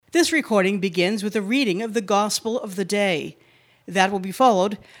This recording begins with a reading of the Gospel of the day. That will be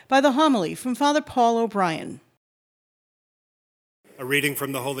followed by the homily from Father Paul O'Brien. A reading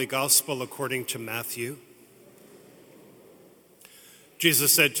from the Holy Gospel according to Matthew.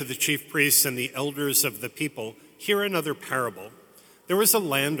 Jesus said to the chief priests and the elders of the people, "Hear another parable. There was a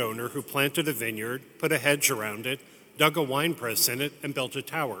landowner who planted a vineyard, put a hedge around it, dug a winepress in it, and built a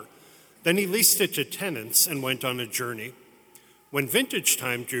tower. Then he leased it to tenants and went on a journey. When vintage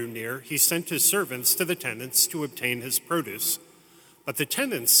time drew near, he sent his servants to the tenants to obtain his produce. But the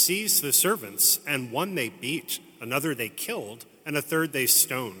tenants seized the servants, and one they beat, another they killed, and a third they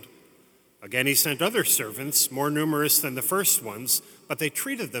stoned. Again he sent other servants, more numerous than the first ones, but they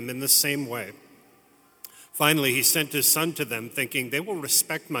treated them in the same way. Finally he sent his son to them, thinking, 'They will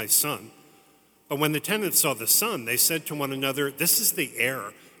respect my son.' But when the tenants saw the son, they said to one another, 'This is the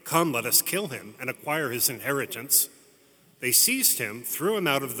heir. Come, let us kill him and acquire his inheritance.' They seized him, threw him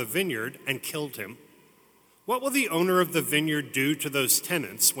out of the vineyard, and killed him. What will the owner of the vineyard do to those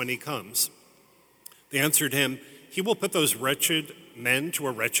tenants when he comes?" They answered him, "He will put those wretched men to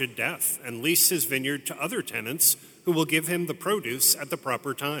a wretched death and lease his vineyard to other tenants who will give him the produce at the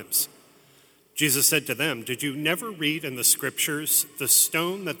proper times." Jesus said to them, "Did you never read in the scriptures, 'The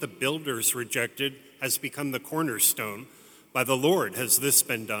stone that the builders rejected has become the cornerstone. By the Lord has this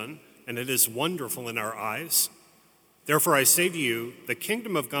been done, and it is wonderful in our eyes'? Therefore I say to you, the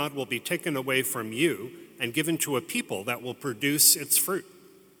kingdom of God will be taken away from you and given to a people that will produce its fruit."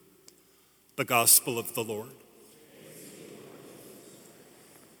 The Gospel of the Lord.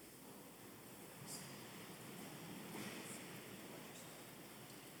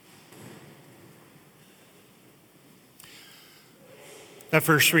 That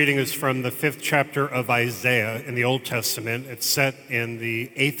first reading is from the 5th chapter of Isaiah in the Old Testament. It's set in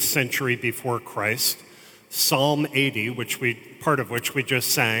the 8th century before Christ. Psalm 80, part of which we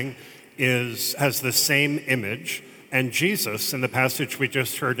just sang, has the same image, and Jesus, in the passage we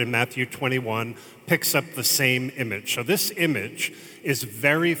just heard in Matthew 21, picks up the same image. So this image is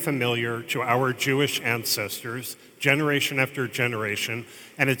very familiar to our Jewish ancestors, generation after generation,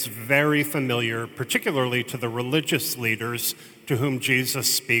 and it's very familiar particularly to the religious leaders to whom Jesus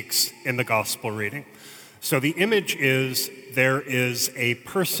speaks in the gospel reading. So the image is, there is a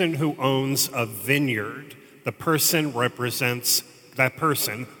person who owns a vineyard. That person represents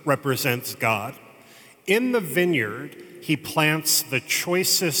God. In the vineyard, he plants the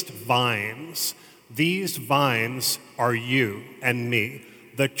choicest vines. These vines are you and me,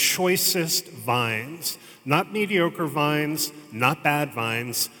 the choicest vines, not mediocre vines, not bad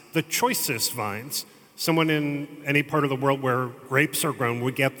vines, the choicest vines. Someone in any part of the world where grapes are grown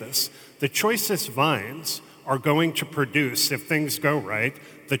would get this. The choicest vines are going to produce, if things go right,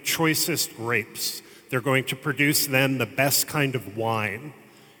 the choicest grapes. They're going to produce then the best kind of wine.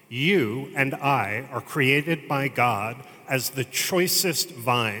 You and I are created by God as the choicest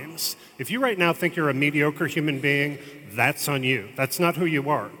vines. If you right now think you're a mediocre human being, that's on you. That's not who you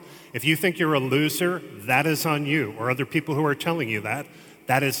are. If you think you're a loser, that is on you, or other people who are telling you that.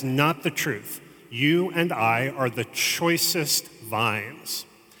 That is not the truth. You and I are the choicest vines.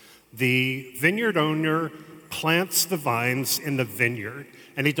 The vineyard owner plants the vines in the vineyard,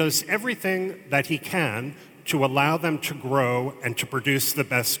 and he does everything that he can to allow them to grow and to produce the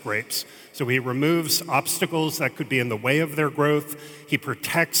best grapes. So he removes obstacles that could be in the way of their growth. He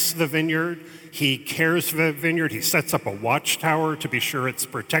protects the vineyard. He cares for the vineyard. He sets up a watchtower to be sure it's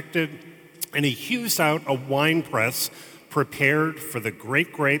protected. And he hews out a wine press prepared for the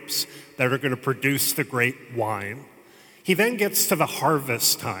great grapes that are going to produce the great wine. He then gets to the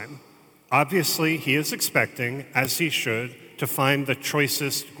harvest time. Obviously, he is expecting, as he should, to find the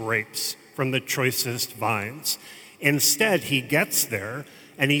choicest grapes from the choicest vines. Instead, he gets there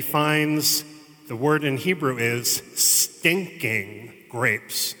and he finds, the word in Hebrew is stinking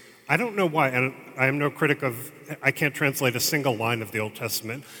grapes. I don't know why, and I am no critic I can't translate a single line of the Old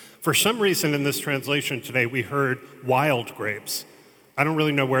Testament. For some reason in this translation today, we heard wild grapes. I don't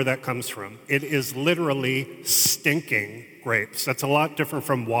really know where that comes from. It is literally stinking grapes. That's a lot different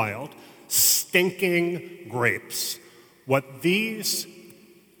from wild. Stinking grapes. What these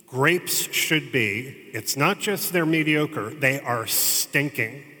grapes should be, it's not just they're mediocre, they are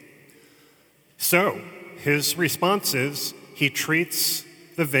stinking. So his response is he treats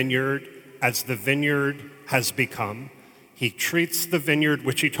the vineyard as the vineyard has become. He treats the vineyard,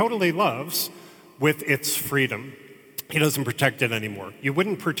 which he totally loves, with its freedom. He doesn't protect it anymore. You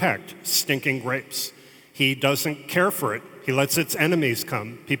wouldn't protect stinking grapes. He doesn't care for it. He lets its enemies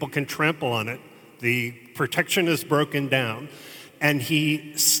come. People can trample on it. The protection is broken down. And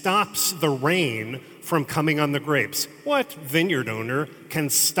he stops the rain from coming on the grapes. What vineyard owner can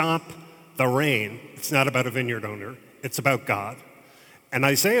stop the rain? It's not about a vineyard owner. It's about God. And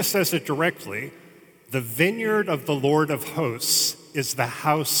Isaiah says it directly. The vineyard of the Lord of hosts is the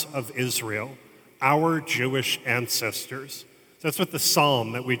house of Israel, our Jewish ancestors. That's what the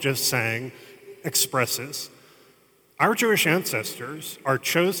psalm that we just sang expresses. Our Jewish ancestors are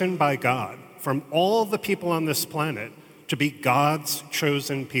chosen by God from all the people on this planet to be God's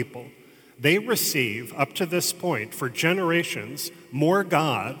chosen people. They receive, up to this point, for generations, more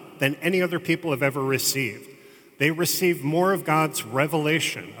God than any other people have ever received. They receive more of God's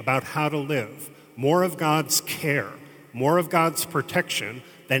revelation about how to live, more of God's care, more of God's protection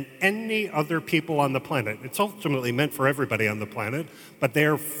than any other people on the planet. It's ultimately meant for everybody on the planet, but they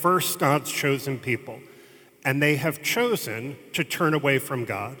are first God's chosen people. And they have chosen to turn away from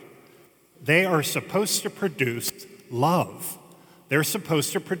God. They are supposed to produce love. They're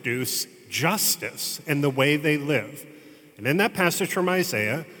supposed to produce justice in the way they live. And in that passage from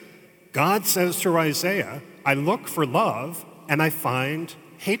Isaiah, God says to Isaiah, I look for love and I find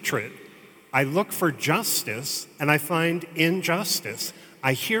hatred. I look for justice and I find injustice.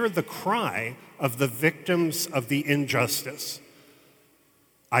 I hear the cry of the victims of the injustice.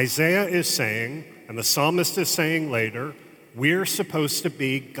 Isaiah is saying, and the psalmist is saying later, we're supposed to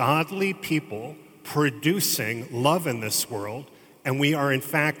be godly people producing love in this world, and we are in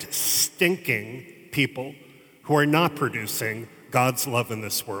fact stinking people who are not producing God's love in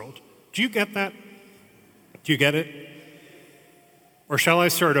this world. Do you get that? Do you get it? Or shall I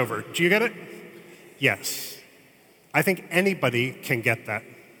start over? Do you get it? Yes. I think anybody can get that.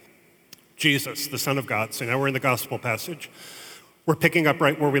 Jesus, the Son of God. So now we're in the gospel passage. We're picking up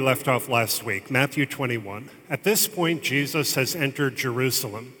right where we left off last week, Matthew 21. At this point, Jesus has entered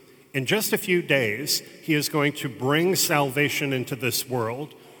Jerusalem. In just a few days, he is going to bring salvation into this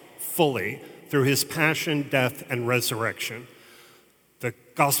world fully through his passion, death, and resurrection. The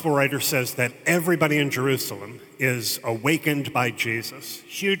gospel writer says that everybody in Jerusalem is awakened by Jesus.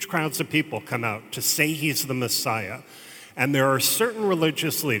 Huge crowds of people come out to say he's the Messiah. And there are certain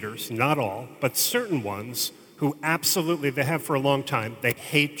religious leaders, not all, but certain ones who absolutely, they have for a long time, they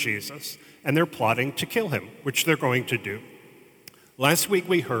hate Jesus. And they're plotting to kill him, which they're going to do. Last week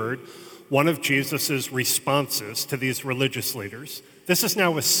we heard one of Jesus' responses to these religious leaders. This is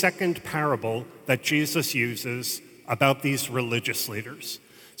now a second parable that Jesus uses about these religious leaders.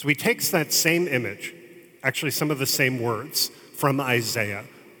 So he takes that same image, actually some of the same words from Isaiah,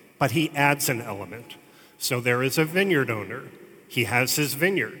 but he adds an element. So there is a vineyard owner. He has his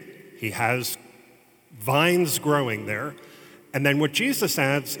vineyard. He has vines growing there. And then what Jesus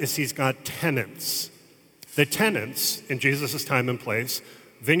adds is he's got tenants. The tenants, in Jesus' time and place,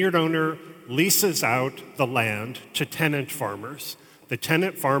 vineyard owner leases out the land to tenant farmers. The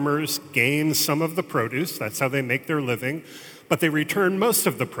tenant farmers gain some of the produce, that's how they make their living, but they return most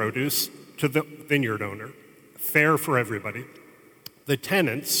of the produce to the vineyard owner. Fair for everybody. The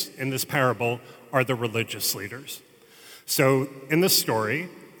tenants in this parable are the religious leaders. So in the story,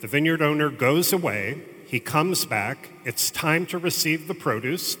 the vineyard owner goes away, he comes back, it's time to receive the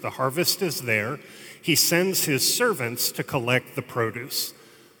produce, the harvest is there, he sends his servants to collect the produce.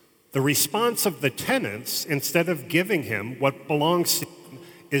 The response of the tenants, instead of giving him what belongs to him,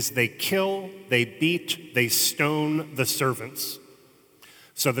 is they kill, they beat, they stone the servants.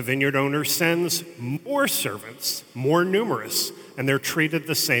 So the vineyard owner sends more servants, more numerous, and they're treated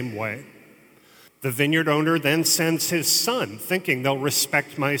the same way. The vineyard owner then sends his son, thinking they'll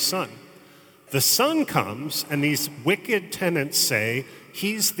respect my son. The son comes, and these wicked tenants say,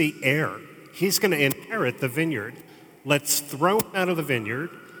 he's the heir. He's going to inherit the vineyard. Let's throw him out of the vineyard,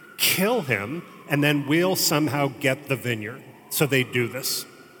 kill him, and then we'll somehow get the vineyard. So they do this.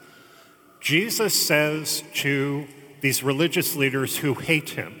 Jesus says to these religious leaders who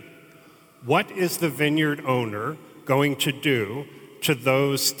hate him, what is the vineyard owner going to do to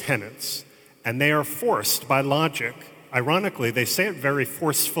those tenants? And they are forced by logic. Ironically, they say it very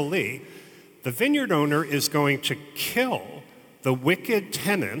forcefully. The vineyard owner is going to kill the wicked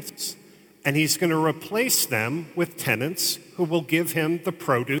tenants, and he's going to replace them with tenants who will give him the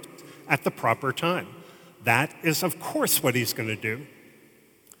produce at the proper time. That is, of course, what he's going to do.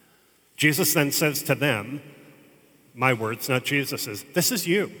 Jesus then says to them, my words, not Jesus's, this is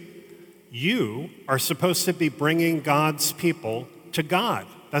you. You are supposed to be bringing God's people to God.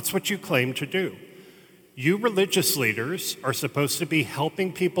 That's what you claim to do. You religious leaders are supposed to be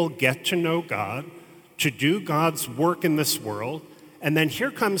helping people get to know God, to do God's work in this world, and then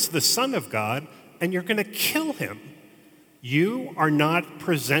here comes the Son of God, and you're going to kill him. You are not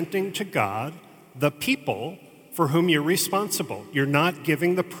presenting to God the people for whom you're responsible. You're not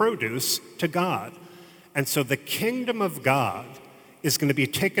giving the produce to God. And so the kingdom of God is going to be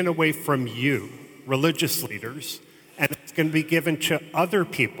taken away from you, religious leaders, and it's going to be given to other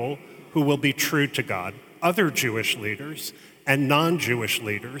people who will be true to God, other Jewish leaders and non-Jewish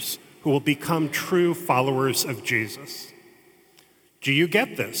leaders who will become true followers of Jesus. Do you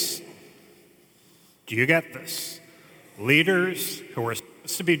get this? Do you get this? Leaders who are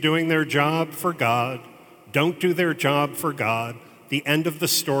supposed to be doing their job for God don't do their job for God. The end of the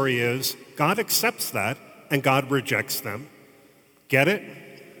story is God accepts that and God rejects them. Get it?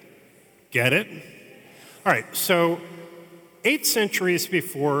 Get it? All right, so 8 centuries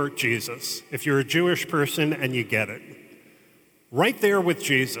before Jesus, if you're a Jewish person and you get it, right there with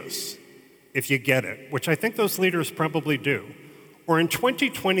Jesus, if you get it, which I think those leaders probably do, or in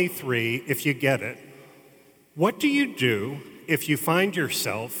 2023, if you get it, what do you do if you find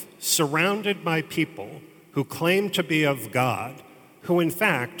yourself surrounded by people who claim to be of God, who in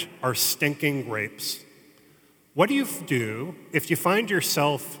fact are stinking grapes? What do you do if you find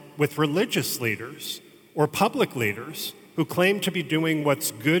yourself with religious leaders or public leaders who claim to be doing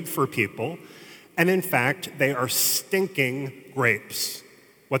what's good for people, and in fact, they are stinking grapes?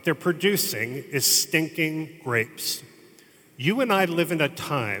 What they're producing is stinking grapes. You and I live in a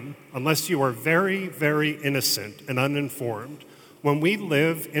time, unless you are very, very innocent and uninformed, when we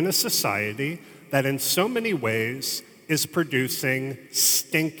live in a society that in so many ways is producing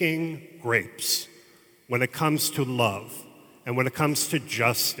stinking grapes when it comes to love and when it comes to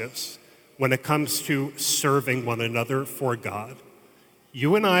justice, when it comes to serving one another for God.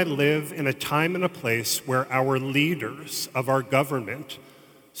 You and I live in a time and a place where our leaders of our government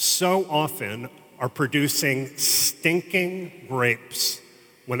so often are producing stinking grapes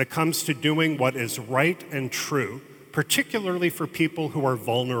when it comes to doing what is right and true, particularly for people who are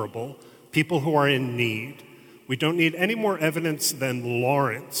vulnerable, people who are in need. We don't need any more evidence than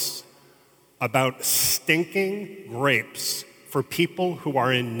Lawrence about stinking grapes for people who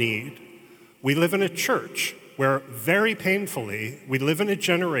are in need. We live in a church where, very painfully, we live in a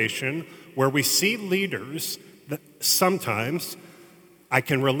generation where we see leaders that sometimes I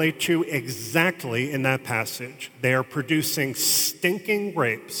can relate to exactly in that passage. They are producing stinking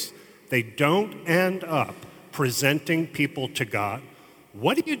grapes. They don't end up presenting people to God.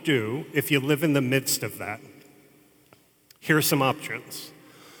 What do you do if you live in the midst of that? Here are some options.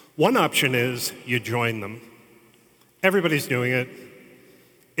 One option is you join them. Everybody's doing it.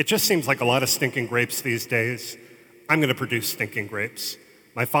 It just seems like a lot of stinking grapes these days. I'm going to produce stinking grapes.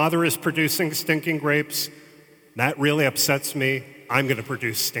 My father is producing stinking grapes. That really upsets me. I'm going to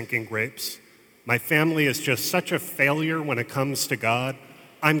produce stinking grapes. My family is just such a failure when it comes to God.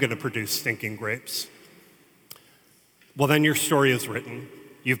 I'm going to produce stinking grapes. Well, then your story is written.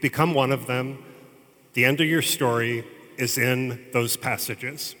 You've become one of them. The end of your story is in those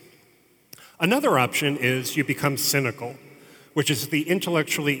passages. Another option is you become cynical, which is the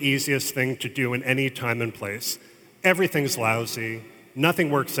intellectually easiest thing to do in any time and place. Everything's lousy.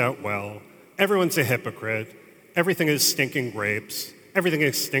 Nothing works out well. Everyone's a hypocrite. Everything is stinking grapes. Everything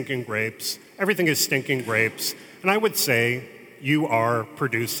is stinking grapes. Everything is stinking grapes. And I would say you are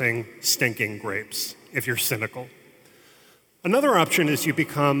producing stinking grapes if you're cynical. Another option is you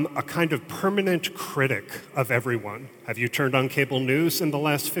become a kind of permanent critic of everyone. Have you turned on cable news in the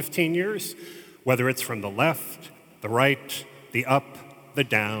last 15 years? Whether it's from the left, the right, the up, the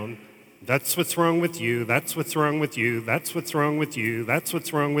down, that's what's wrong with you, that's what's wrong with you, that's what's wrong with you, that's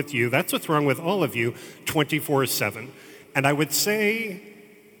what's wrong with you, that's what's wrong with all of you 24/7. And I would say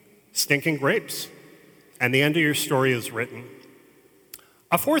stinking grapes. And the end of your story is written.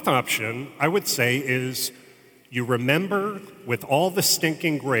 A fourth option, I would say, is you remember with all the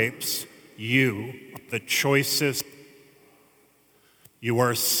stinking grapes, you, the choicest, you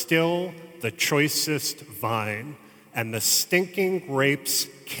are still the choicest vine, and the stinking grapes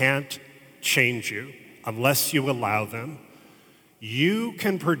can't change you unless you allow them. You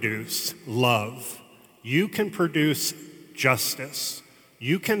can produce love. You can produce justice.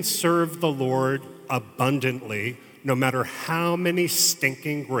 You can serve the Lord abundantly, no matter how many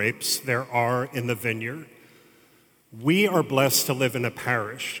stinking grapes there are in the vineyard. We are blessed to live in a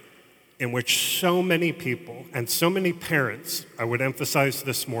parish in which so many people and so many parents, I would emphasize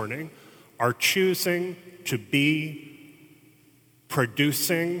this morning, are choosing to be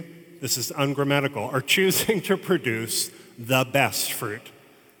producing, this is ungrammatical, are choosing to produce the best fruit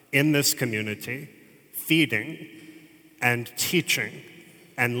in this community, feeding and teaching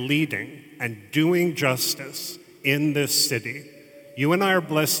and leading and doing justice in this city. You and I are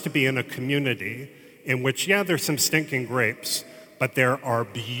blessed to be in a community in which, yeah, there's some stinking grapes, but there are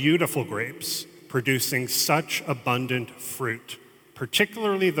beautiful grapes producing such abundant fruit,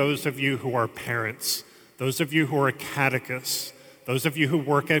 particularly those of you who are parents those of you who are catechists, those of you who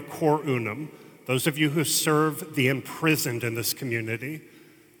work at Cor Unum, those of you who serve the imprisoned in this community,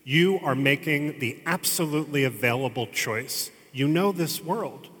 you are making the absolutely available choice. You know this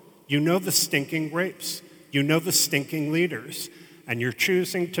world. You know the stinking grapes. You know the stinking leaders. And you're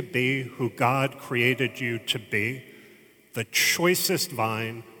choosing to be who God created you to be, the choicest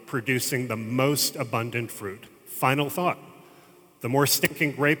vine producing the most abundant fruit. Final thought. The more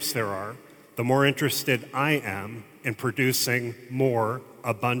stinking grapes there are, the more interested I am in producing more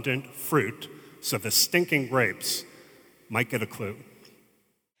abundant fruit, so the stinking grapes might get a clue.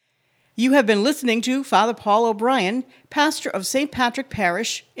 You have been listening to Father Paul O'Brien, pastor of St. Patrick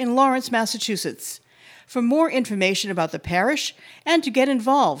Parish in Lawrence, Massachusetts. For more information about the parish and to get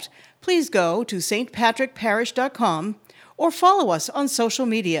involved, please go to stpatrickparish.com or follow us on social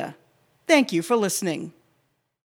media. Thank you for listening.